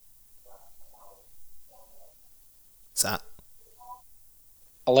What's that?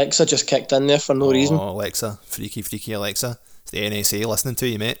 Alexa just kicked in there for no reason. Oh, Alexa. Freaky Alexa. It's the NSA listening to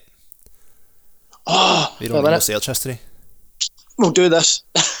you, mate. Oh, They don't know your search history. We'll do this.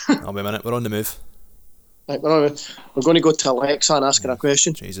 I'll be a minute. We're on the move. Right, we're going to go to Alexa and ask her a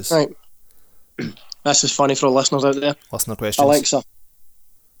question. Jesus. Right. This is funny for the listeners out there. Listener questions. Alexa,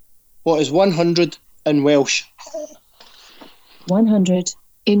 what is 100 in Welsh? 100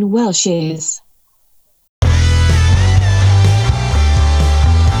 in Welsh is...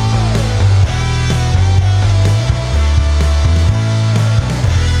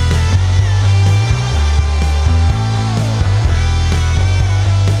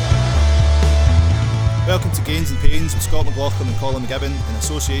 Welcome to Gains and Pains with Scott McLaughlin and Colin McGibbon in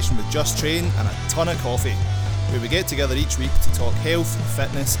association with Just Train and a ton of coffee, where we get together each week to talk health,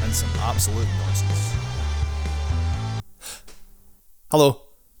 fitness and some absolute nonsense. Hello.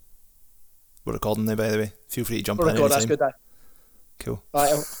 We're recording now, by the way. Feel free to jump in anytime. That's good. Cool.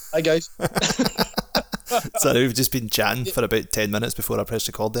 Right, hi guys. Sorry, we've just been chatting for about 10 minutes before I pressed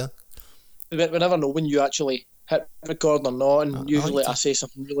record there. We never know when you actually hit record or not, and usually I say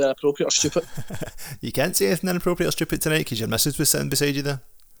something really inappropriate or stupid. You can't say anything inappropriate or stupid tonight because your missus was sitting beside you there.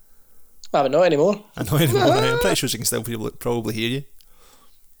 But not anymore. I know anymore. I'm pretty sure she can still probably hear you.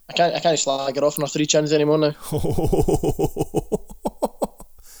 I can't slag her off on her 3 chins anymore now.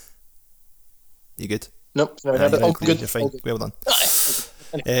 You good? Nope. All good. You're fine. Well done.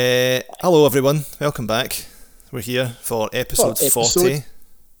 Hello everyone. Welcome back. We're here for episode 40.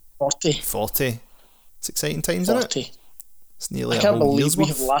 40. It's exciting times, 40. isn't it? It's nearly I can't a whole believe year's we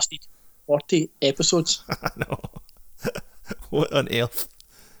worth. have lasted 40 episodes. I know. What on earth?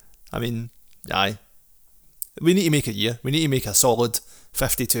 I mean, aye. We need to make a year. We need to make a solid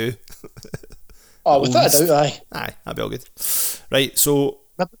 52. Oh, without a doubt, aye. Aye, that'd be all good. Right, so...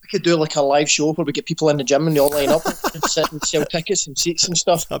 Maybe we could do like a live show where we get people in the gym and they all line up and sit and sell tickets and seats and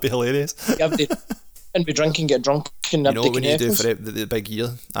stuff. That'd be hilarious. And be drinking, get drunk, and you know what we need to do for the big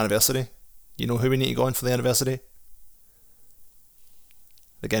year anniversary? You know who we need to go on for the anniversary?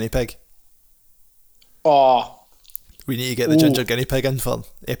 The guinea pig. Oh. We need to get the ginger guinea pig in for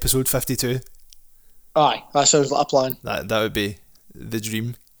episode 52. Aye, that sounds like a plan. That would be the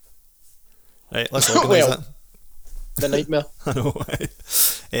dream. Right, let's organise that. The nightmare. I know.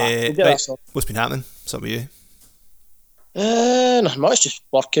 Right, what's been happening? What's up with you? Nothing much, just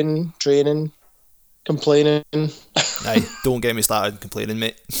working, training, complaining. Aye, don't get me started complaining,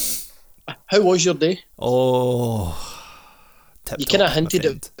 mate. How was your day? Oh, you kind of hinted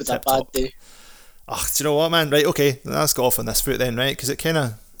it was a bad day. Oh, do you know what, man? Right, okay, let's go off on this foot then, right? Because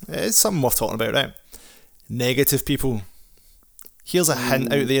it's something worth talking about, right? Negative people. Here's a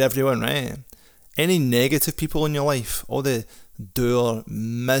hint out there, everyone, right? Any negative people in your life, all the dour,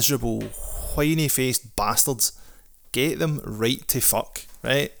 miserable, whiny-faced bastards, get them right to fuck,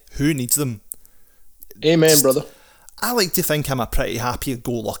 right? Who needs them? Amen, brother. I like to think I'm a pretty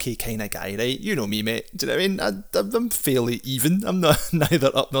happy-go-lucky kind of guy, right? You know me, mate. Do you know what I mean? I'm fairly even. I'm not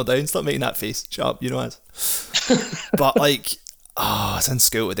neither up nor down. Stop making that face. Shut up, you know as. But like, I was in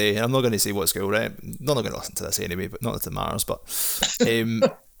school today. I'm not going to say what school, right? They're not going to listen to this anyway, but not that it matters. But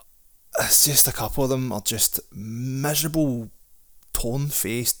it's just a couple of them are just miserable,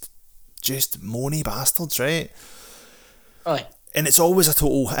 torn-faced, just moany bastards, right? Aye. And it's always a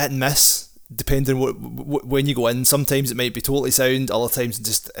total hit and miss. Depending when you go in, sometimes it might be totally sound, other times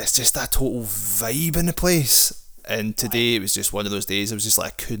it's just a total vibe in the place. And today it was just one of those days. I was just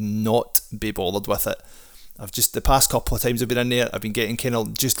like, I could not be bothered with it. The past couple of times I've been in there, I've been getting kind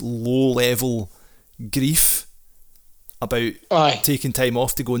of just low level grief about taking time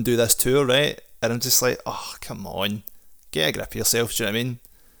off to go and do this tour, right? And I'm just like, oh, come on, get a grip of yourself. Do you know what I mean?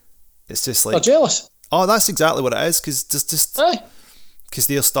 It's just like, they're jealous. Oh, that's exactly what it is. Because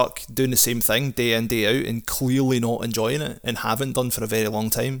they're stuck doing the same thing day in, day out and clearly not enjoying it and haven't done for a very long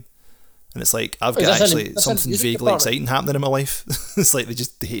time. And it's like, I've got something vaguely exciting happening in my life. It's like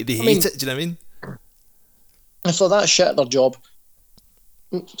they hate it, do you know what I mean? If they're that shit at their job,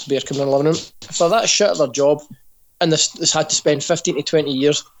 it's beer coming in the living room. If they're that shit at their job and this had to spend 15 to 20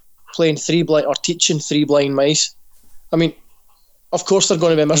 years playing teaching 3 blind mice, I mean, of course they're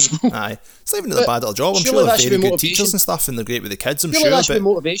going to be miserable. Aye. It's not even that bad at their job. I'm sure they're very good teachers and stuff and they're great with the kids, I'm sure. That should be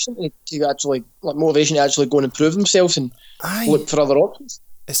motivation to actually go and improve themselves and look for other options.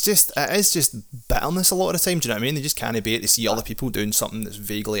 It is just bitterness a lot of the time, do you know what I mean? They just can't bear to see other people doing something that's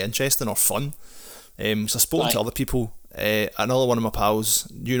vaguely interesting or fun. So I've spoken to other people. Another one of my pals,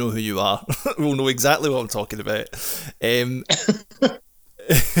 you know who you are, will know exactly what I'm talking about.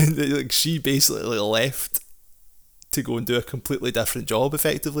 She basically left to go and do a completely different job,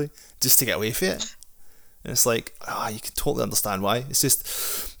 effectively, just to get away from it. And it's like, you can totally understand why. It's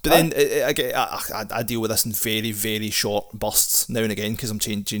just, but then I deal with this in very, very short bursts now and again because I'm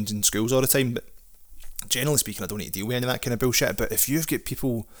changing schools all the time. But generally speaking, I don't need to deal with any of that kind of bullshit. But if you've got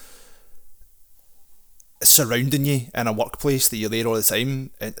people surrounding you in a workplace that you're there all the time,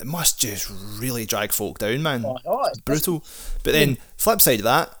 it must just really drag folk down, man. It's brutal. But then, flip side of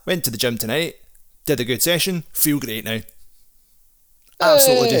that, went to the gym tonight, did a good session, feel great now.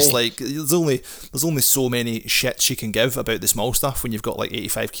 Absolutely, just like there's only so many shits you can give about the small stuff when you've got like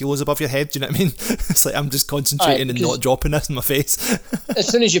 85 kilos above your head. Do you know what I mean? It's like I'm just concentrating and not dropping this in my face. As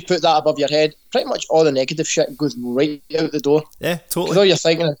soon as you put that above your head, pretty much all the negative shit goes right out the door. Yeah, totally. Because all you're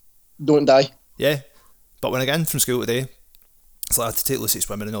thinking is, don't die. Yeah, but when I got in from school today, it's like I had to take Lucy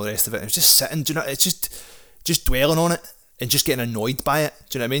swimming and all the rest of it. And it was just sitting. Do you know? It's just dwelling on it and just getting annoyed by it.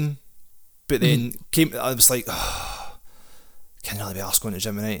 Do you know what I mean? But then I was like, can't really be asked going to the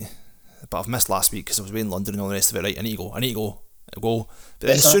gym tonight. But I've missed last week because I was away in London and all the rest of it. Right, I need to go. But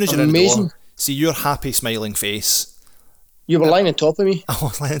then as soon as you're in the door, see your happy smiling face. You were lying on top of me. I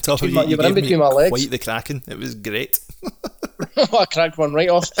was lying on top of you. You were in between my legs. Quite the cracking. It was great. I cracked one right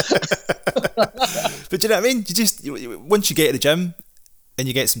off. But do you know what I mean? Once you get to the gym and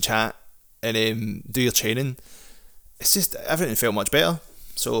you get some chat and do your training, it's just everything felt much better.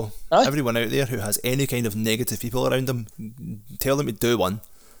 So everyone out there who has any kind of negative people around them, tell them to do one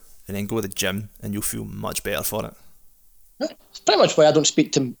and then go to the gym and you'll feel much better for it. It's pretty much why I don't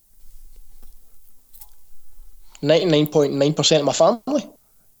speak to 99.9% of my family.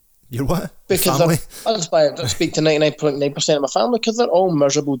 You're what? Because family? That's why I don't speak to 99.9% of my family, because they're all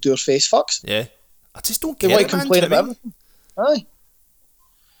miserable door-face fucks. Yeah. I just don't care. They complain about everything. Aye.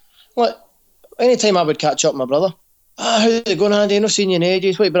 Like, anytime I would catch up with my brother, how's it going, Andy? I've not seen you in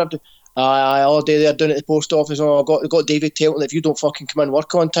ages. What have you been up to? Aye, all day there down at the post office. I got David telling if you don't fucking come in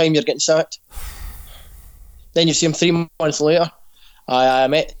work on time, you're getting sacked. Then you see him 3 months later. I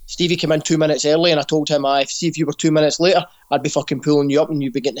met Stevie came in 2 minutes early and I told him, see if you were 2 minutes later, I'd be fucking pulling you up and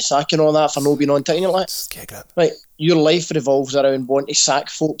you'd be getting the sack and all that for no being on time. You're like, right, your life revolves around wanting to sack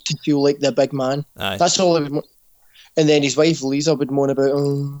folk to feel like the big man. Aye. That's all it would. And then his wife Lisa would moan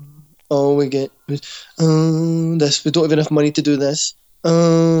about, we get this, we don't have enough money to do this.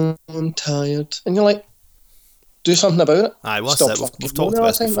 I'm tired. And you're like, do something about it. Aye, well, we've talked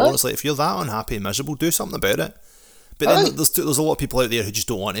about this before. It's like, if you're that unhappy and miserable, do something about it. But then there's a lot of people out there who just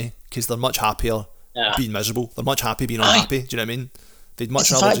don't want to, because they're much happier being miserable. They're much happy being unhappy. Do you know what I mean? They'd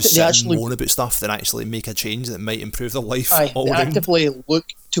much rather just sit and moan about stuff than actually make a change that might improve their life. They actively look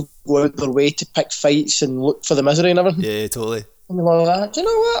to go out their way to pick fights and look for the misery and everything. Yeah, totally. And they're like that. Do you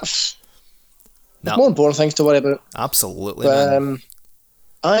know what? There's more important things to worry about. Absolutely, man.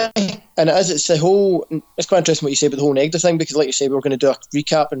 And it's the whole. It's quite interesting what you say about the whole negative thing, because, like you say, we're going to do a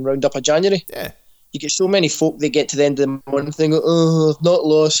recap and round up of January. Yeah. You get so many folk that get to the end of the month and go, I've not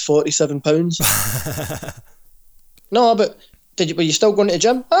lost £47. No, but were you still going to the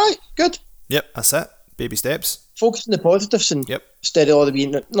gym? Aye, good. Yep, that's it. Baby steps. Focus on the positives and instead of all the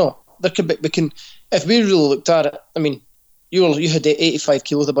being. No, there could be. We can. If we really looked at it, I mean, you had 85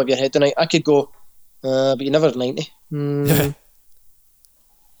 kilos above your head tonight. I could go, but you never had 90.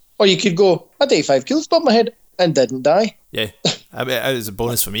 Or you could go, I had 85 kilos above my head and didn't die. Yeah. I mean, it was a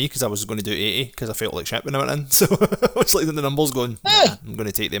bonus for me because I was going to do 80 because I felt like shit when I went in. So I was like, the numbers going, I'm going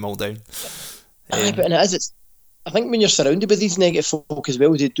to take them all down. But it is. I think when you're surrounded with these negative folk as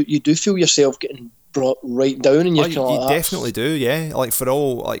well, you do feel yourself getting brought right down, and you definitely do. Yeah, like for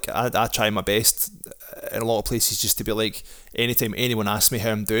all, like I try my best in a lot of places just to be like, anytime anyone asks me how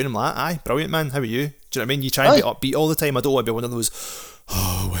I'm doing, I'm like, aye, brilliant, man. How are you? Do you know what I mean? You try and be upbeat all the time. I don't want to be one of those,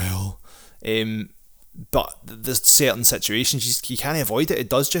 but there's certain situations you can't avoid it. It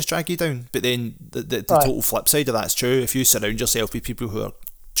does just drag you down. But then the total flip side of that's true. If you surround yourself with people who are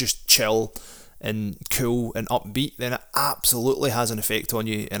just chill and cool and upbeat, then it absolutely has an effect on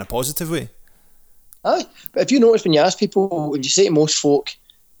you in a positive way. Aye, but if you notice when you ask people, when you say to most folk,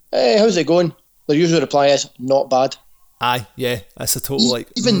 hey, how's it going? Their usual reply is, not bad. Aye, yeah, that's a total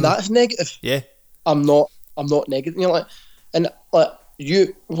even that's negative. Yeah. I'm not negative. You know, what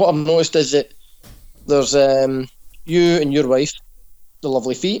I've noticed is that there's you and your wife, the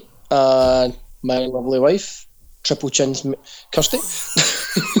lovely feet, and my lovely wife, triple chins Kirsty.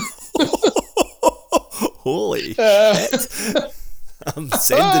 Holy shit. I'm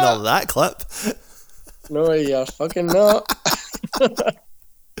sending all that clip. No, you're fucking not.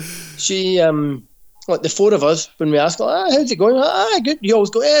 She, like the four of us, when we ask, how's it going? Good. You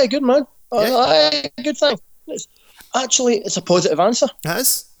always go, good, man. Good thing. It's a positive answer. It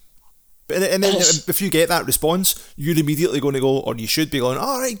is. And then if you get that response, you're immediately going to go, or you should be going,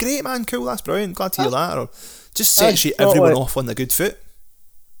 all right, great, man, cool, that's brilliant, glad to hear that. Or just sets everyone off on the good foot.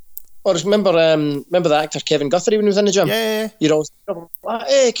 Or remember the actor Kevin Guthrie when he was in the gym? Yeah. You're always like,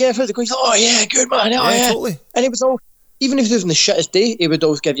 hey, Kev, how's it going? He's like, oh, yeah, good, man. Oh, yeah, totally. And he was all, even if he was in the shittest day, he would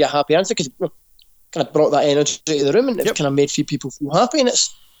always give you a happy answer because he kind of brought that energy to the room and it kind of made people feel happy. And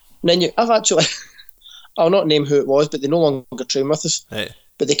then I've actually, I'll not name who it was, but they no longer train with us. Right.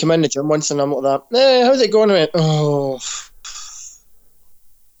 But they come in the gym once and I'm like that, hey, how's it going? I went, oh.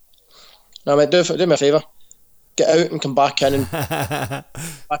 I went, do me a favour. Get out and come back in and back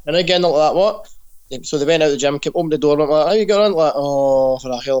in again, like that. What? So they went out the gym, opened the door, and I'm like, how you going? Like, oh, for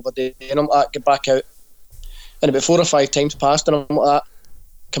a hell of a day. And I'm like, get back out. And about 4 or 5 times passed, and I'm like,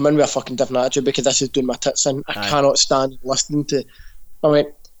 come in with a fucking different attitude because this is doing my tits in. I cannot stand listening to. I went,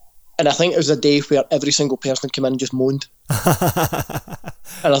 and I think it was a day where every single person came in and just moaned.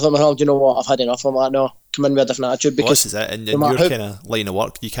 And I thought, well, do you know what? I've had enough. I'm like, no, come in with a different attitude because this is it. And in your kind of line of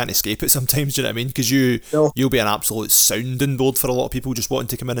work, you can't escape it sometimes. Do you know what I mean? Because you'll be an absolute sounding board for a lot of people just wanting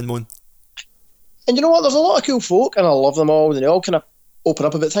to come in and moan. And you know what? There's a lot of cool folk, and I love them all. And they all kind of open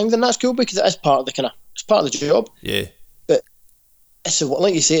up about things, and that's cool because it is part of it's part of the job. Yeah. But it's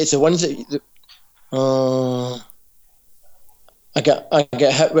like you say, it's the ones that I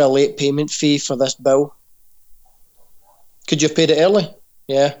get hit with a late payment fee for this bill. Could you have paid it early?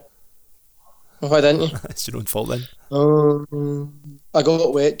 Yeah. Why didn't you? It's your own fault then. I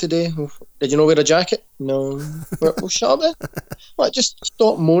got wet today. Did you not wear a jacket? No. Well, shut up then. Like, just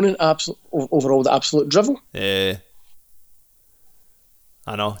stop moaning over all the absolute drivel. Yeah.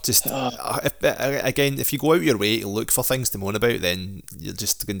 I know. Just if you go out your way to look for things to moan about, then you're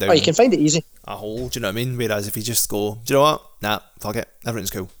just going down. Oh, you can find it easy. A hole. Do you know what I mean? Whereas if you just go, do you know what? Nah, fuck it.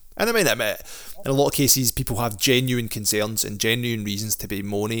 Everything's cool. And I mean, in a lot of cases, people have genuine concerns and genuine reasons to be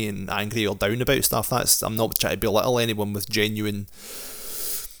moany and angry or down about stuff. I'm not trying to belittle anyone with genuine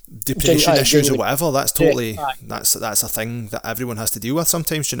depression issues or whatever. That's totally that's a thing that everyone has to deal with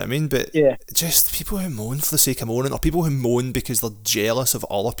sometimes. Do you know what I mean? But just people who moan for the sake of moaning, or people who moan because they're jealous of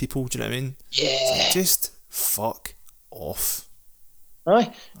other people. Do you know what I mean? Yeah. So just fuck off.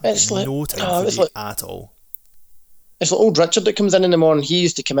 Aye, it's like no time for you at all. It's like old Richard that comes in the morning. He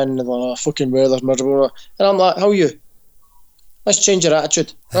used to come in and like, fucking weather's miserable. And I'm like, how are you? Let's change your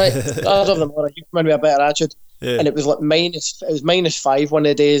attitude. Right? I'd have the morning. You come in with a better attitude. Yeah. And it was like -5 one of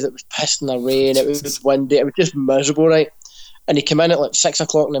the days. It was pissing the rain. It was windy. It was just miserable, right? And he came in at like 6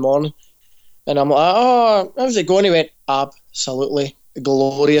 o'clock in the morning. And I'm like, oh, how's it going? He went, absolutely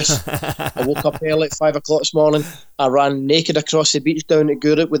glorious. I woke up early at 5 o'clock this morning. I ran naked across the beach down at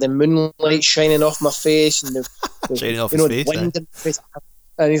Gourock with the moonlight shining off my face and shining off his face, wind in my face.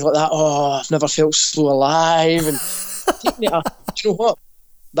 And he's like that. Oh, I've never felt so alive. And do you know what?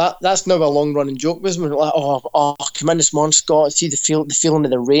 That's now a long running joke with me. Like, oh, come in this morning, Scott. See the feeling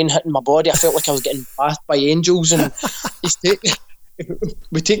of the rain hitting my body. I felt like I was getting bathed by angels. And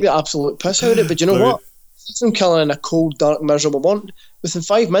we take the absolute piss out of it. But you know what? I'm killing in a cold, dark, miserable morning. Within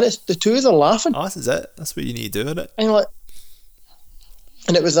 5 minutes, the two of them are laughing. Oh, this is it. That's what you need to do, isn't it? And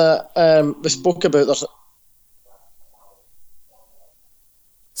it was we spoke about there's.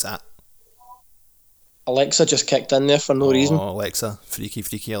 What's that? Alexa just kicked in there for no reason. Oh, Alexa,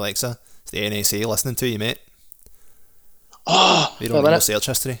 freaky Alexa. It's the NSA listening to you, mate. Oh, they don't know search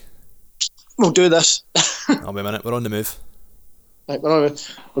history. We'll do this. I'll be a minute. We're on the move. Right, we're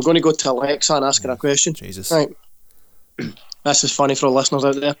going to go to Alexa and ask her a question. Jesus. Right. This is funny for the listeners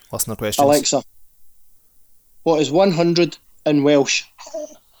out there. Listener questions. Alexa, what is 100 in Welsh?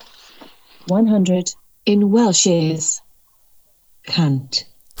 100 in Welsh is cunt.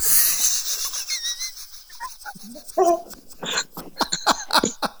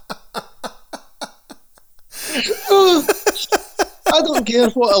 I don't care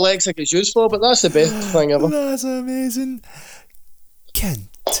what Alexa gets used for, but that's the best thing ever. That's amazing.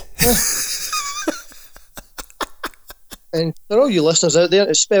 Kent. And for all you listeners out there,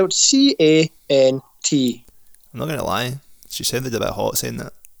 it's spelled C-A-N-T. I'm not going to lie. She sounded a bit hot saying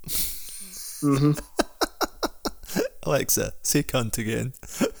that. Mm-hmm. Alexa, say cunt again.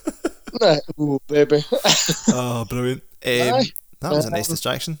 Ooh, baby. Oh, brilliant. That was a nice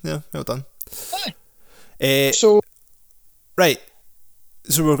distraction. Yeah, well done. Right.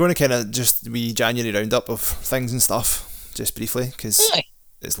 So we're going to kind of just wee January roundup of things and stuff, just briefly, because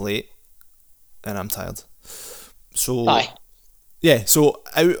it's late and I'm tired. So, yeah, so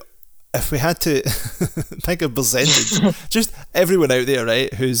if we had to think of percentage, just everyone out there,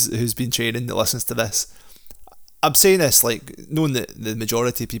 right, who's been training that listens to this, I'm saying this like knowing that the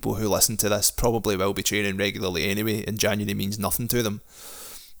majority of people who listen to this probably will be training regularly anyway, and January means nothing to them.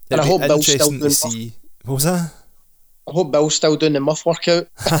 And I hope Bill's still interesting doing to see. What was that? I hope Bill's still doing the muff workout.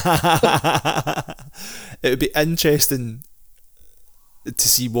 It would be interesting to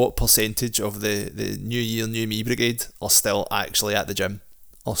see what percentage of the New Year, New Me brigade are still actually at the gym,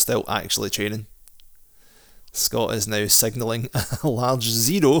 or still actually training. Scott is now signalling a large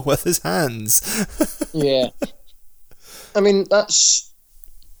 0 with his hands. Yeah. I mean, that's...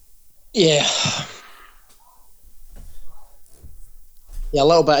 Yeah. Yeah, a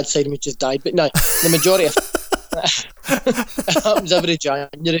little bit inside me just died, but no, the majority of... it happens every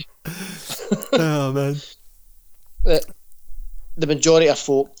January. Oh, man. The majority of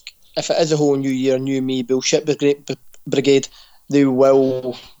folk, if it is a whole New Year, New Me bullshit brigade, they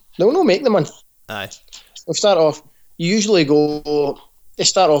will not make the month. Aye. They'll start off, they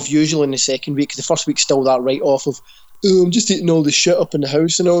start off usually in the second week, because the first week's still that write-off of, oh, I'm just eating all the shit up in the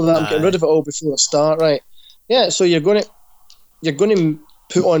house and all that, I'm getting rid of it all before I start, right? Yeah, so you're going to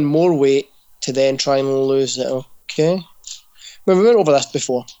put on more weight to then try and lose it, okay? Well, we went over this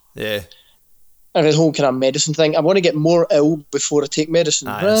before. Yeah. And the whole kind of medicine thing. I want to get more ill before I take medicine.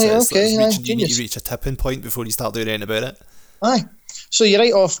 Aye, right, okay. You need to reach a tipping point before you start doing anything about it. Aye. So you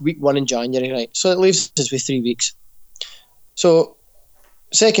write off week 1 in January, right? So it leaves us with 3 weeks. So,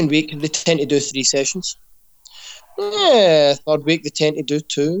 second week, they tend to do 3 sessions. Yeah, third week, they tend to do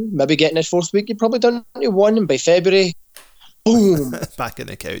 2. Maybe getting it fourth week, you've probably done 1, and by February, boom. Back in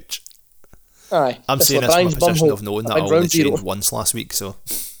the couch. Aye. I'm saying this from a position of knowing that I only trained once last week, so...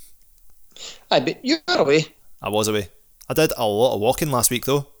 Aye, but you were away. I was away. I did a lot of walking last week,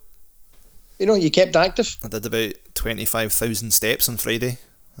 though. You know, you kept active. I did about 25,000 steps on Friday.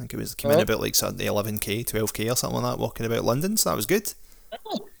 I think it came in about like 11k, 12k or something like that, walking about London, so that was good.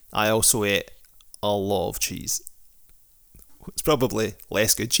 I also ate a lot of cheese. It's probably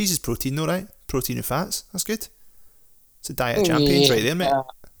less good. Cheese is protein though, right? Protein and fats, that's good. It's a diet of champions right there, mate.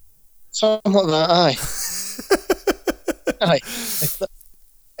 Something like that, aye. Aye.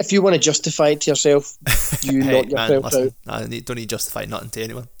 If you want to justify it to yourself, you knock yourself out. I don't need to justify nothing to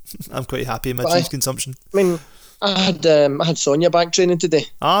anyone. I'm quite happy in my cheese consumption. I mean, I had Sonia back training today.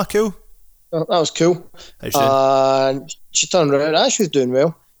 Ah, cool. That was cool. How's she? And she turned around. She was doing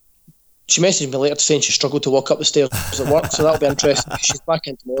well. She messaged me later saying she struggled to walk up the stairs at work, so that'll be interesting. She's back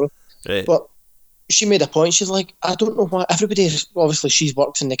in tomorrow. Right. But she made a point. She's like, I don't know why everybody. Obviously, she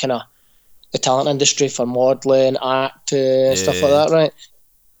works in the kind of the talent industry for modelling, acting, stuff like that, right?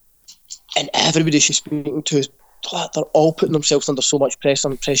 And everybody she's speaking to, they're all putting themselves under so much pressure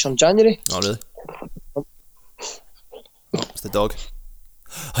in January. Oh, really? Oh, it's the dog.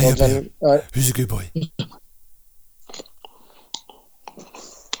 Hi, who's a good boy?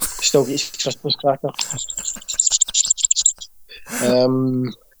 Still gets Christmas cracker.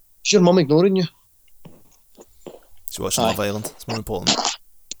 Is your mum ignoring you? She's watching Love Island. It's more important.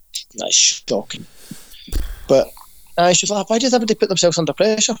 That's shocking. But she's like, why does everybody put themselves under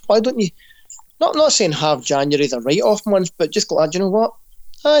pressure? Why don't you? Not saying have January the write-off month, but just glad, you know what?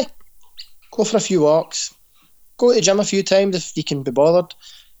 Aye, go for a few walks. Go to the gym a few times if you can be bothered.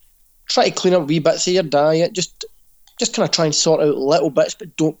 Try to clean up wee bits of your diet. Just kind of try and sort out little bits,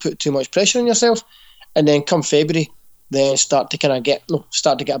 but don't put too much pressure on yourself. And then come February, then start to get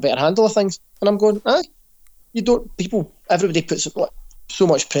a better handle of things. And I'm going, aye, everybody puts so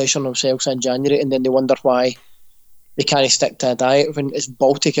much pressure on themselves in January, and then they wonder why they can't stick to a diet when it's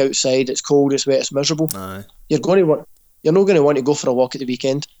Baltic outside, it's cold, it's wet, it's miserable. Aye. You're not going to want to go for a walk at the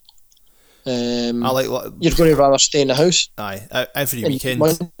weekend. You're going to rather stay in the house. Aye, every weekend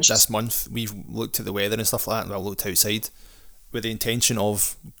this month we've looked at the weather and stuff like that, and we've looked outside with the intention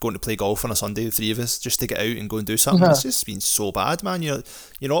of going to play golf on a Sunday, the 3 of us, just to get out and go and do something. It's just been so bad, man. Your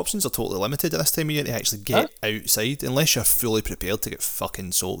options are totally limited at this time of year to actually get outside, unless you're fully prepared to get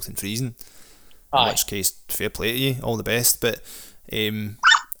fucking soaked and freezing. In which case, fair play to you, all the best. But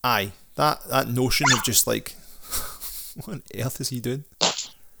that notion of just like, what on earth is he doing?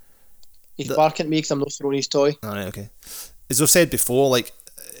 He's barking at me because I'm not throwing his toy. Alright, okay. As I've said before, like,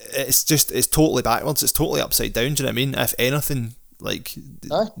 it's totally backwards, it's totally upside down, do you know what I mean? If anything, like,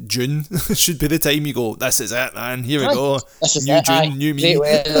 June should be the time you go, this is it, man, here we go. This is new it, June, new me.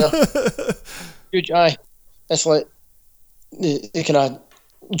 Huge, aye. It's like, the kind of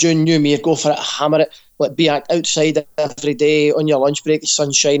June, new me, go for it, hammer it, like be outside every day on your lunch break, the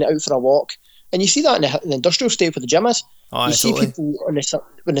sun shining, out for a walk. And you see that in the industrial state where the gym is. You see people when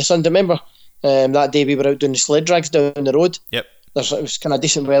the sun, remember that day we were out doing the sled drags down the road? Yep. It was kind of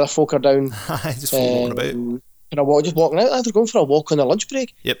decent weather, folk are down. Just walking about. Just walking out, they're going for a walk on their lunch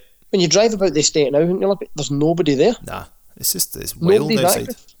break. Yep. When you drive about the estate now, there's nobody there. Nah, it's wild outside.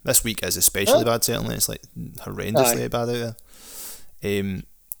 This week is especially bad, certainly. It's like horrendously bad out there.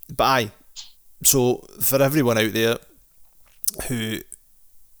 But aye, so for everyone out there who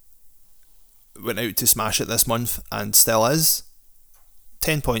went out to smash it this month and still is,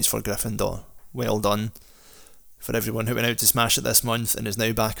 10 points for Gryffindor. Well done. For everyone who went out to smash it this month and is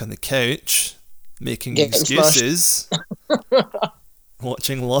now back on the couch making excuses,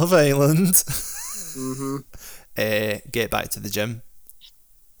 watching Love Island, get back to the gym.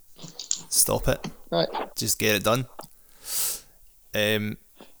 Stop it. Right. Just get it done. I mean,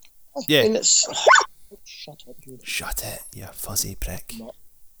 shut up, Jude. Shut it, you fuzzy prick.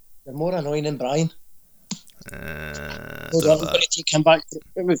 You're more annoying than Brian. Hold on, I'm going to take him back.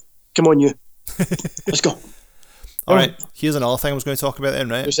 Come on, you. Let's go. Alright, here's another thing I was going to talk about then,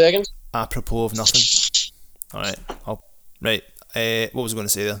 right? 2 seconds. Apropos of nothing. Alright, what was I going to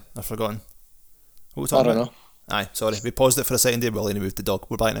say there? I've forgotten. What were we talking about? Aye, sorry, we paused it for a second there while Elena moved the dog.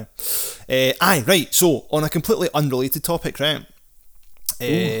 We're back now. So, on a completely unrelated topic, right?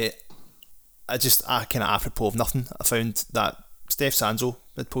 I kind of apropos of nothing, I found that Steph Sanzo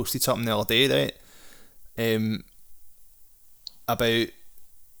had posted something the other day, right? About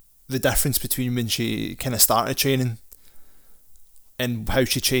the difference between when she kind of started training and how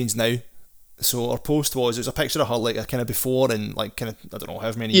she trains now. So her post was, there's a picture of her like a kind of before and like kind of, I don't know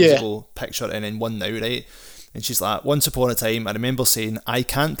how many years ago picture, and then one now, right? And she's like, once upon a time I remember saying, I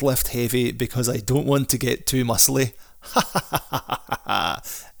can't lift heavy because I don't want to get too muscly.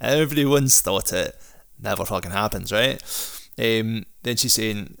 Everyone's thought it. Never fucking happens, right? Then she's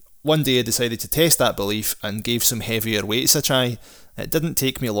saying, one day I decided to test that belief and gave some heavier weights a try. It didn't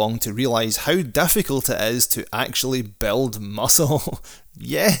take me long to realise how difficult it is to actually build muscle.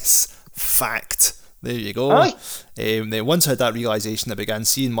 Yes, fact. There you go. Then once I had that realisation, I began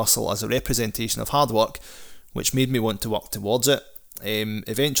seeing muscle as a representation of hard work, which made me want to work towards it.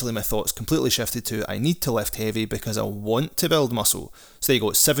 Eventually my thoughts completely shifted to, I need to lift heavy because I want to build muscle. So there you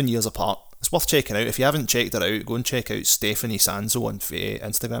go, it's 7 years apart. It's worth checking out. If you haven't checked her out, go and check out Stephanie Sanzo on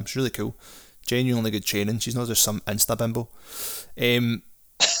Instagram. She's really cool. Genuinely good training. She's not just some Insta bimbo.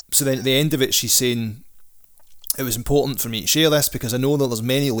 So then at the end of it, she's saying, it was important for me to share this because I know that there's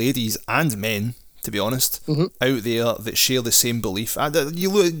many ladies and men, to be honest, out there that share the same belief. I've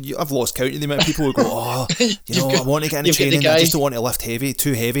lost count of the amount of people who go, I want to get into training, I just don't want to lift heavy,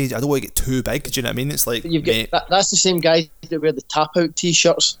 too heavy, I don't want to get too big. Do you know what I mean? It's like, that's the same guy that wear the tap out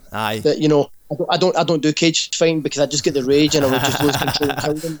t-shirts. Aye. That, I don't do cage fighting because I just get the rage and I would just lose control and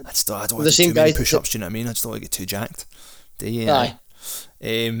kill them. I don't want to do too many push-ups, do you know what I mean? I just don't want to get too jacked. Aye.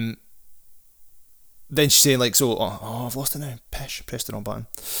 Then she's saying like, so, I've lost it now, pish, pressed the wrong button.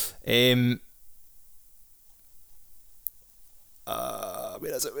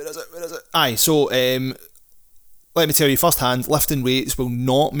 Where is it? Aye, so let me tell you firsthand, lifting weights will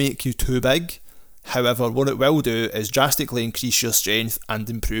not make you too big. However, what it will do is drastically increase your strength and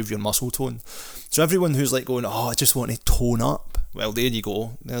improve your muscle tone. So everyone who's like going, I just want to tone up, well, there you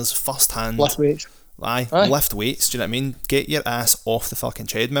go. There's firsthand. Lift weights. Aye, lift weights, do you know what I mean? Get your ass off the fucking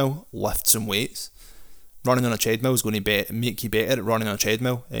treadmill, lift some weights. Running on a treadmill is going to make you better at running on a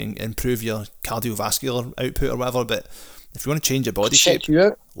treadmill and improve your cardiovascular output or whatever, but if you want to change your body shape,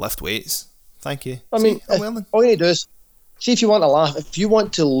 lift weights. Thank you. I mean, all you need to do is, see if you want to laugh, if you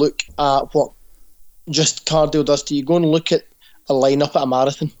want to look at what just cardio does to you, go and look at a lineup at a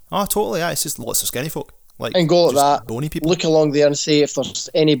marathon. Oh, totally, yeah. It's just lots of skinny folk. And go like that, bony people. Look along there and say if there's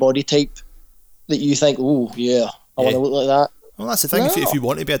any body type that you think, I want to look like that. Well, that's the thing. No. If you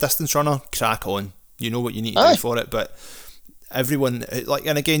want to be a distance runner, crack on. You know what you need to do for it. But everyone,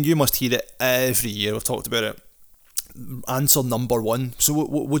 and again, you must hear it every year. We've talked about it. Answer number one. So what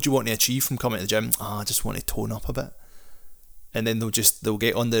would you want to achieve from coming to the gym? I just want to tone up a bit. And then they'll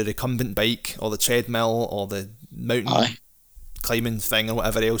get on the recumbent bike or the treadmill or the mountain climbing thing or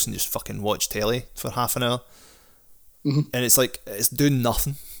whatever else and just fucking watch telly for half an hour. And it's like, it's doing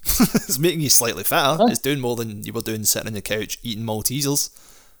nothing. It's making you slightly fatter. It's doing more than you were doing sitting on the couch eating Maltesers.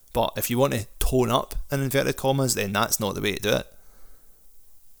 But if you want to tone up, in inverted commas, then that's not the way to do it.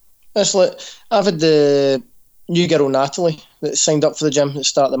 It's like, I've had the new girl Natalie that signed up for the gym at the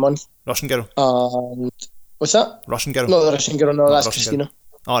start of the month. Russian girl. And what's that? Russian girl. Not the Russian girl, no, that's Christina.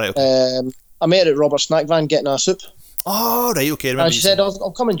 Alright, okay. I met her at Robert Snack Van getting a soup. Oh, right, okay. And she said, I'll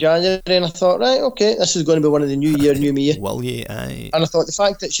come in January, and I thought, right, okay, this is going to be one of the new year, new me. Well, yeah, aye. And I thought the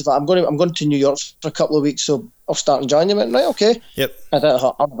fact that she's like, I'm going to New York for a couple of weeks, so I'll start in January. I went, right, okay. Yep. I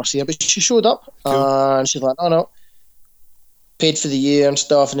thought, I'll never see her, but she showed up, and she's like, no, paid for the year and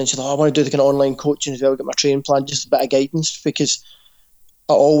stuff, and then she's like, I want to do the kind of online coaching as well, get my training plan, just a bit of guidance, because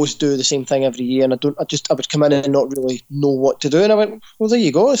I always do the same thing every year, and I would come in and not really know what to do, and I went, well, there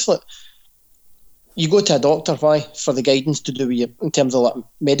you go. It's like, you go to a doctor, why? For the guidance to do with you in terms of like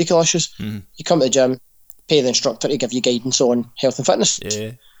medical issues. You come to the gym, pay the instructor to give you guidance on health and fitness.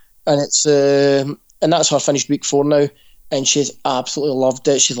 Yeah. And it's and that's her finished week 4 now, and she's absolutely loved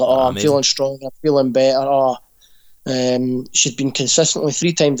it. She's like, I'm amazing. feeling stronger, I'm feeling better. She's been consistently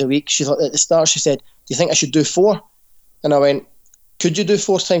 3 times a week. She's like, at the start she said, do you think I should do 4? And I went, could you do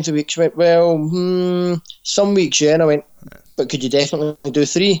 4 times a week? She went, well, some weeks, yeah. And I went, but could you definitely do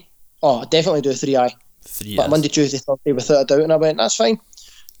 3? Oh, definitely do 3, aye. 3 But Monday, Tuesday, Thursday, without a doubt. And I went, that's fine.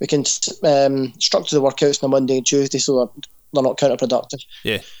 We can structure the workouts on a Monday and Tuesday so that they're not counterproductive.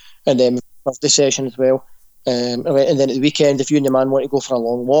 Yeah. And then Thursday session as well. And then at the weekend, if you and your man want to go for a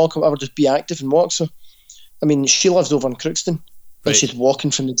long walk or whatever, just be active and walk. So, I mean, she lives over in Crookston, and she's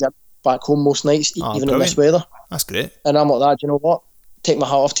walking from the gym back home most nights, even in this weather. That's great. And I'm like that, do you know what? Take my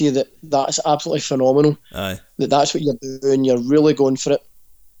hat off to you, that's absolutely phenomenal. Aye. That's what you're doing, you're really going for it.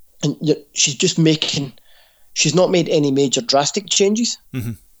 And she's not made any major drastic changes.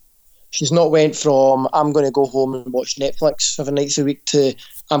 Mm-hmm. She's not went from, I'm going to go home and watch Netflix 7 nights a week to,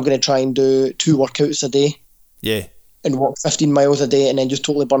 I'm going to try and do 2 workouts a day. Yeah. And walk 15 miles a day and then just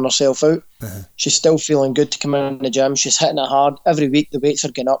totally burn herself out. Uh-huh. She's still feeling good to come in the gym. She's hitting it hard. Every week the weights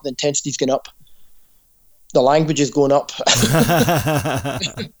are going up, the intensity's going up. The language is going up.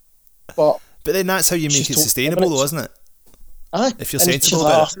 But then that's how you make it sustainable though, isn't it? Aye. If you're sensible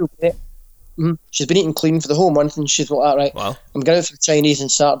about it. She's been eating clean for the whole month, and she's like, right, wow. I'm going out for the Chinese on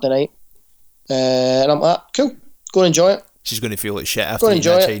Saturday night. And I'm like, cool, go and enjoy it. She's going to feel like shit after eating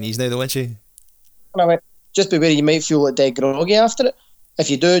that Chinese now though, won't she? And I went, just beware, you might feel like dead groggy after it. If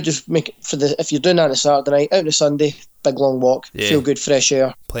you do, just make it if you're doing that on a Saturday night, out on a Sunday, big long walk, feel good, fresh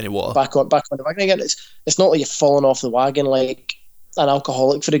air, plenty of water, back on the wagon again. It's not like you're falling off the wagon like an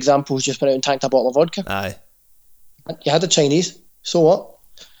alcoholic, for example, who's just went out and tanked a bottle of vodka. Aye. You had a Chinese, so what?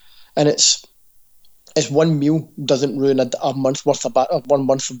 And it's one meal doesn't ruin a month worth of 1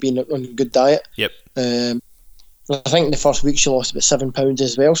 month of being on a good diet. Yep. I think in the first week she lost about 7 pounds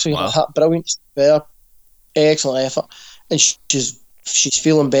as well. So you're like, brilliant, better, excellent effort, and she's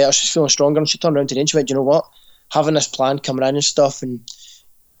feeling better. She's feeling stronger. And she turned around today and she went, you know what? Having this plan coming in and stuff, and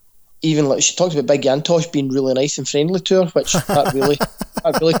even like she talked about Big Yantosh being really nice and friendly to her, which that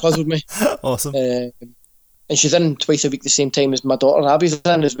really puzzled me. Awesome. And she's in twice a week the same time as my daughter Abby's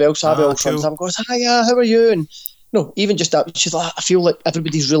in as well. So Abby all comes up and goes, hiya, how are you? And no, even just that, she's like, I feel like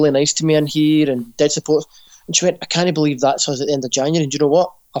everybody's really nice to me in here and dead support. And she went, I can't believe that's us at the end of January. And do you know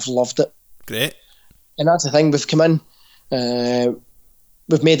what? I've loved it. Great. And that's the thing, we've come in,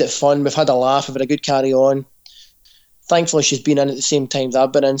 we've made it fun, we've had a laugh, we've had a good carry on. Thankfully she's been in at the same time that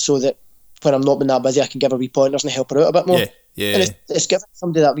I've been in, so that when I'm not been that busy I can give her wee pointers and help her out a bit more. Yeah. And it's giving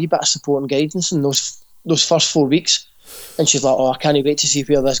somebody that wee bit of support and guidance in those first 4 weeks. And she's like, I can't wait to see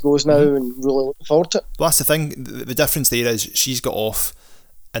where this goes now, and really looking forward to it. Well, that's the thing, the difference there is she's got off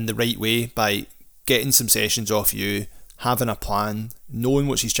in the right way by getting some sessions off you, having a plan, knowing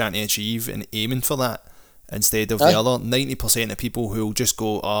what she's trying to achieve and aiming for that, instead of the other 90% of people who will just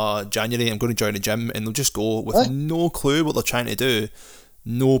go, January I'm going to join a gym, and they'll just go with no clue what they're trying to do,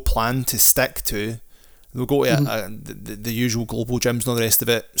 no plan to stick to. They'll go to the usual global gyms and all the rest of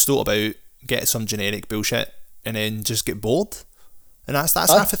it, stoat about, get some generic bullshit, and then just get bored. And that's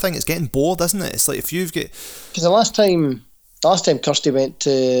half the thing, it's getting bored, isn't it? It's like if you've got... Because the last time Kirsty went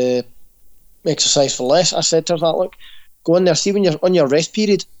to Exercise for Less, I said to her that, look, go in there, see when you're on your rest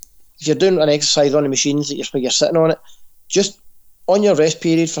period, if you're doing an exercise on the machines that you're sitting on it, just on your rest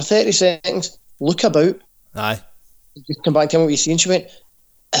period for 30 seconds, look about. Aye. Just come back to what you see. And she went,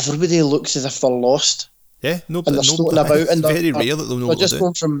 everybody looks as if they're lost. Yeah, and they're stoating about. And very rare that they'll know what they're just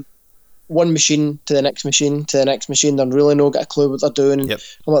going from one machine to the next machine to the next machine. They're really not got a clue what they're doing. And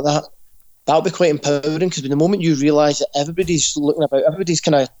like that. That'll be quite empowering, because the moment you realise that everybody's looking about, everybody's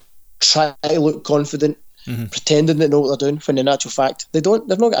kind of trying to look confident, pretending they know what they're doing, when in actual fact they don't.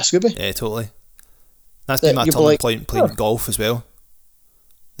 They've not got a Scooby. Yeah, totally. That's been my turning point playing golf as well.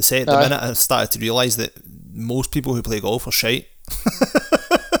 The minute I started to realise that most people who play golf are shite,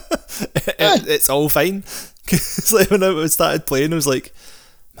 it's all fine. It's like when I started playing, I was like,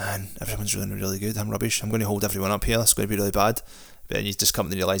 man, everyone's really good. I'm rubbish. I'm going to hold everyone up here. It's going to be really bad. But then you just come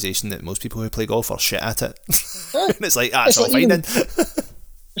to the realisation that most people who play golf are shit at it. And it's like, it's all fine then.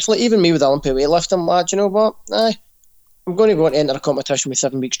 It's like even me with Olympic weightlifting, lad, you know what? I'm going to go and enter a competition with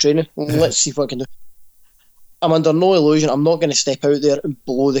 7 weeks training. Let's see what I can do. I'm under no illusion. I'm not going to step out there and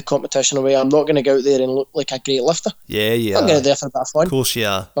blow the competition away. I'm not going to go out there and look like a great lifter. Yeah. I'm going to do it for a bit of fun. Of course you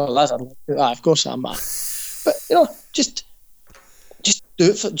are. Well, of course I am, man. But, just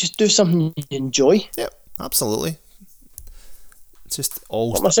do it. Just do something you enjoy. Yep, absolutely. It's just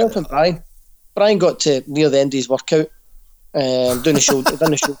all... Like myself and Brian, Brian got to near the end of his workout, doing the shoulder,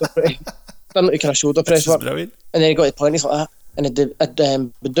 done the shoulder press, done the kind of shoulder press work, Brilliant. and then he got to the point he's like that. And I'd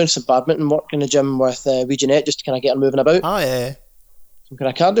been doing some badminton work in the gym with wee Jeanette just to kind of get her moving about. Oh, yeah. Some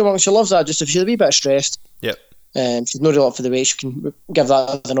kind of cardio work. She loves that. Just if she's a wee bit stressed, Yep. she's not really up for the weight, she can give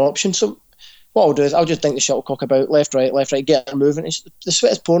that as an option. So what I'll do is I'll just think the shuttlecock about left, right, get her moving. The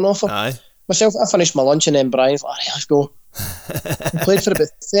sweat is pouring off her. Aye. Myself, I finished my lunch and then Brian's like, all right, let's go. We played for about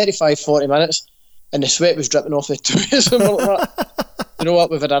 35-40 minutes and the sweat was dripping off the two of us. And we're like, you know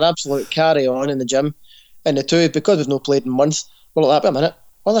what, we've had an absolute carry on in the gym. And the two, because we've not played in months, we're like, wait a minute,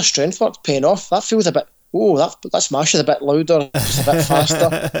 all the strength work's paying off. That feels a bit, that smash is a bit louder, it's a bit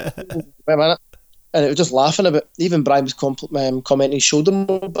faster. Wait a minute. And it was just laughing about, even Brian was commenting his shoulder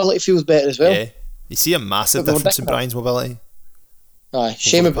mobility feels better as well. Yeah. You see a massive difference in Brian's mobility. Aye,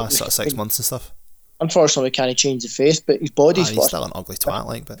 shame over the about past sort of 6 months and stuff. Unfortunately, we can't change the face, but his body's He's still an ugly twat,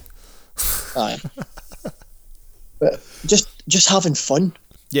 like, but aye. But just having fun.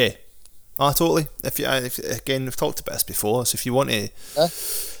 yeah. Oh, totally. If again, we've talked about this before, so if you want to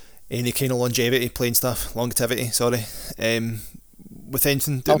any kind of longevity, sorry, with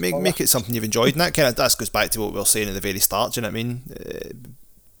anything, make it something you've enjoyed, and that goes back to what we were saying at the very start. Do you know what I mean?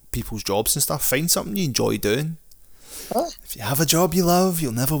 People's jobs and stuff. Find something you enjoy doing. If you have a job you love,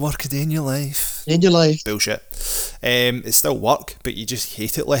 you'll never work a day in your life. Bullshit. It's still work, but you just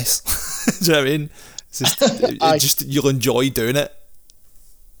hate it less. Do you know what I mean? It's just you'll enjoy doing it.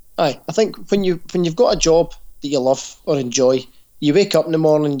 Aye, I think when you've got a job that you love or enjoy, you wake up in the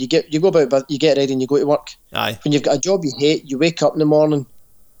morning, you go about, you get ready and you go to work. Aye. When you've got a job you hate, you wake up in the morning,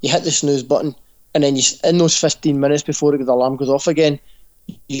 you hit the snooze button, and then in those 15 minutes before the alarm goes off again,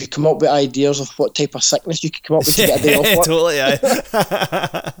 you come up with ideas of what type of sickness you could come up with to get a day off work. Totally,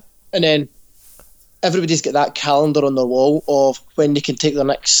 aye. And then everybody's got that calendar on their wall of when they can take their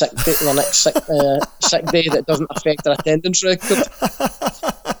next sick day, sick day that doesn't affect their attendance record.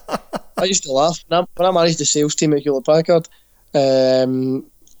 I used to laugh when I managed the sales team at Hewlett Packard.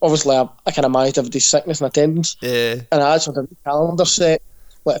 Obviously, I kind of managed everybody's sickness and attendance. Yeah. And I had sort of a calendar set.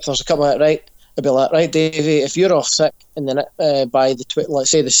 Like if there's a couple of right, I'd be like, right, Davey, if you're off sick, and then by let's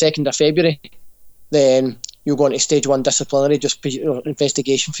say the 2nd of February, then you'll go into stage 1 disciplinary, just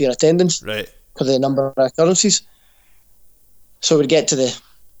investigation for your attendance. Right. Because of the number of occurrences. So we'd get to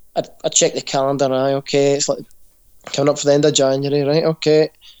I'd check the calendar, and it's like coming up for the end of January, right?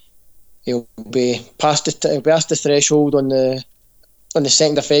 Okay, he'll be past the threshold on the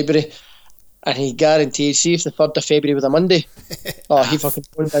 2nd of February, and he guaranteed, see if the 3rd of February was a Monday, he fucking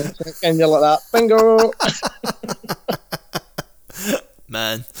phoned in and you're like that, bingo.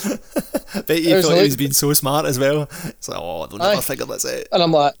 Man, bet you thought he was being so smart as well. It's like, they'll never figure this out. And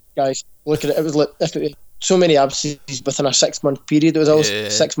I'm like, guys, look at it. It was like so many absences within a 6-month period. It was all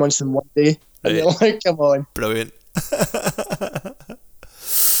 6 months in one day. And you're like, come on. Brilliant.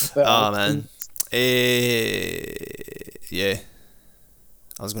 Man. Yeah.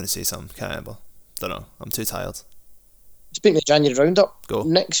 I was going to say something. Can't remember. Don't know. I'm too tired. Speaking of January roundup, go.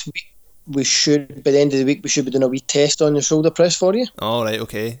 Next week by the end of the week, we should be doing a wee test on your shoulder press for you. All right,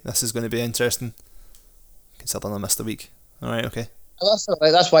 okay. This is going to be interesting. Considering I missed a week. All right, okay. That's all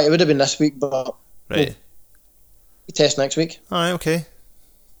right. That's why it would have been this week, but right. We test next week. All right, okay.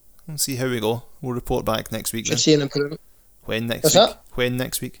 We'll see how we go. We'll report back next week. Should see an improvement. When next What's week? That? When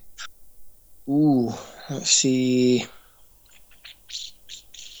next week? Ooh, let's see.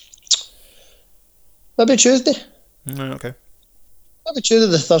 Maybe Tuesday. All right, okay. Maybe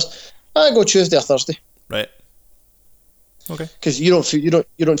Tuesday the Thursday. I go Tuesday or Thursday. Right. Okay. Because you don't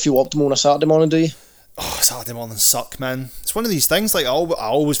feel optimal on a Saturday morning, do you? Oh, Saturday mornings suck, man. It's one of these things. Like I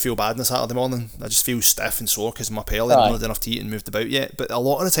always feel bad on a Saturday morning. I just feel stiff and sore because I'm up early and I've not had enough to eat and moved about yet. But a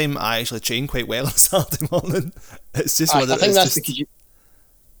lot of the time, I actually train quite well on a Saturday morning. It's just I think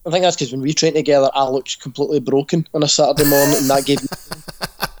that's because when we train together, I looked completely broken on a Saturday morning, and that gave me.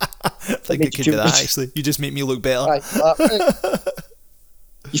 I think it could be that actually. You just make me look better.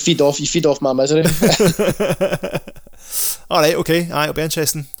 You feed off my misery. Alright, okay. It'll be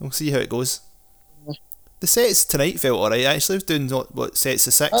interesting. We'll see how it goes. The sets tonight felt alright actually. I was doing what sets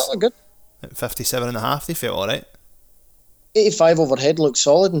of 6? Oh, good. At 57.5, they felt alright. 85 overhead looks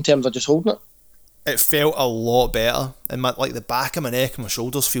solid in terms of just holding it. It felt a lot better, and the back of my neck and my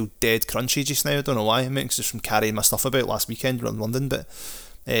shoulders feel dead crunchy just now. I don't know why. Maybe it's just from carrying my stuff about last weekend around London, but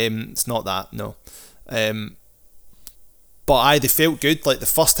it's not that, no. But they felt good. Like the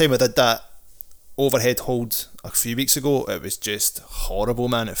first time I did that overhead hold a few weeks ago, it was just horrible,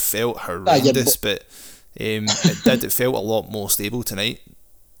 man. It felt horrendous, but it felt a lot more stable tonight.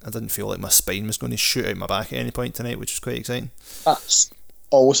 I didn't feel like my spine was going to shoot out my back at any point tonight, which was quite exciting.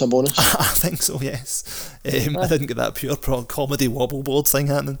 always a bonus. I think so, yes. I didn't get that pure comedy wobble board thing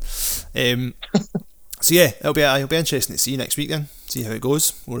happening. So yeah, it'll be interesting to see next week then. See how it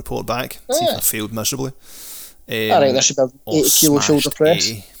goes. We'll report back. See if I failed miserably. I think there should be 80 kilo shoulder press.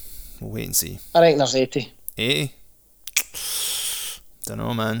 80. We'll wait and see. I think there's 80. 80? Don't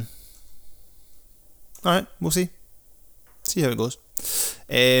know, man. Alright, we'll see. See how it goes.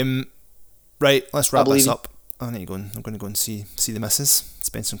 Right, let's wrap this up. I'm going to go and see the missus.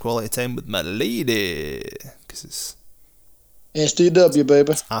 Spend some quality time with my lady. Because it's STW,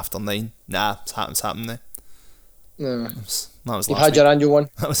 baby. after 9. Nah, it's happening now. No. That was You've last had your annual one.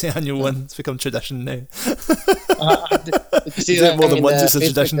 That was the annual one. It's become tradition now. Did you see Do it that more than in, once, it's a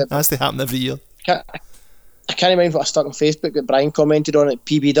Facebook tradition. It that- has to happen every year. I can't remember what I stuck on Facebook that Brian commented on at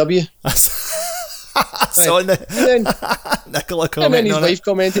PBW. I saw And then, Nicola and then commenting his on wife it.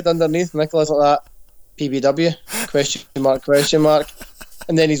 commented underneath. Nicholas like that. PBW? Question mark.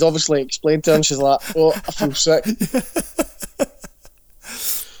 And then he's obviously explained to her and she's like, oh, I feel sick.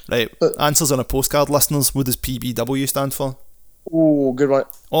 Right, answers on a postcard, listeners. What does PBW stand for? Oh, good one.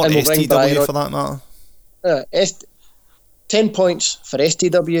 Or And we'll bring Brian STW on. for that matter. 10 points for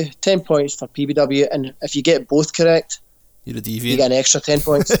STW, 10 points for PBW, and if you get both correct, You're a you deviant. get an extra 10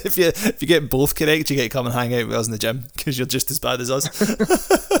 points. if you get both correct, you get to come and hang out with us in the gym because you're just as bad as us.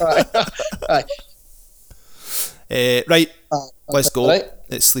 Aye. Right, let's go. Right.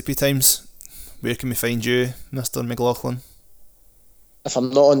 It's sleepy times. Where can we find you, Mr. McLaughlin? If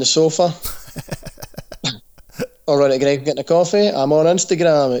I'm not on the sofa or on at Greg getting a coffee, I'm on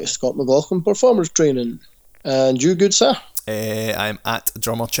Instagram at Scott McLaughlin Performance Training. And you, good sir? I'm at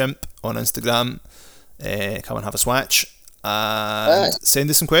DrummerChimp on Instagram. Come and have a swatch. And send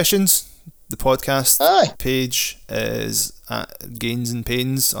us some questions. The podcast Aye. page is at Gains and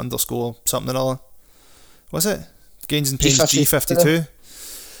Pains _ something or other. Was it? Gains and Pains G52.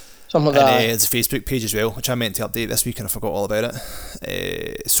 Something like And that. there's a Facebook page as well, which I meant to update this week and I forgot all about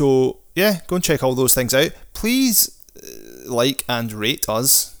it. So yeah, go and check all those things out. Please like and rate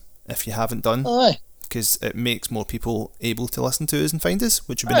us if you haven't done, Aye. because it makes more people able to listen to us and find us,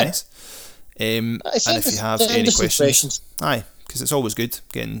 which would be Aye. nice. And send if us- you have send any us some questions, aye, because it's always good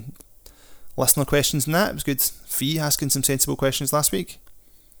getting listener questions and that. It was good. Fee asking some sensible questions last week.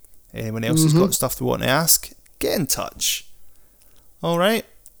 Anyone else has got stuff they want to ask, get in touch. Alright.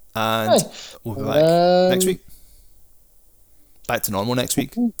 And Aye. we'll be back next week. Back to normal next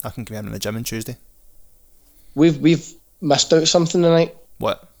week. I can be in the gym on Tuesday. We've missed out something tonight.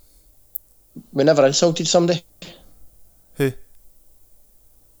 What? We never insulted somebody. Who?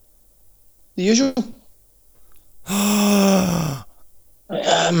 The usual.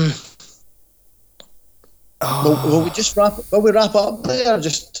 Will we just wrap? Will we wrap up there? Or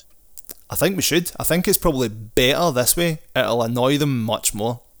just I think we should. I think it's probably better this way. It'll annoy them much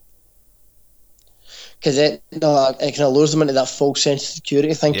more. because it kind of lures them into that false sense of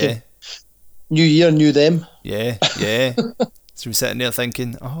security, thinking Yeah. new year, new them. Yeah. So we're sitting there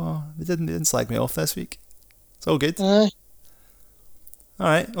thinking, oh, they didn't slag me off this week. It's all good. Aye.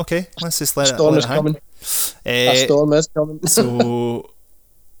 Alright, okay. Let's just let Storm it is hang. coming. A storm is coming. So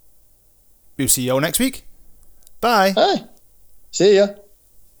we'll see you all next week. Bye. Aye. See ya.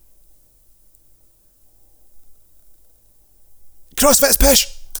 CrossFit's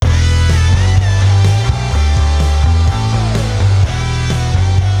pish.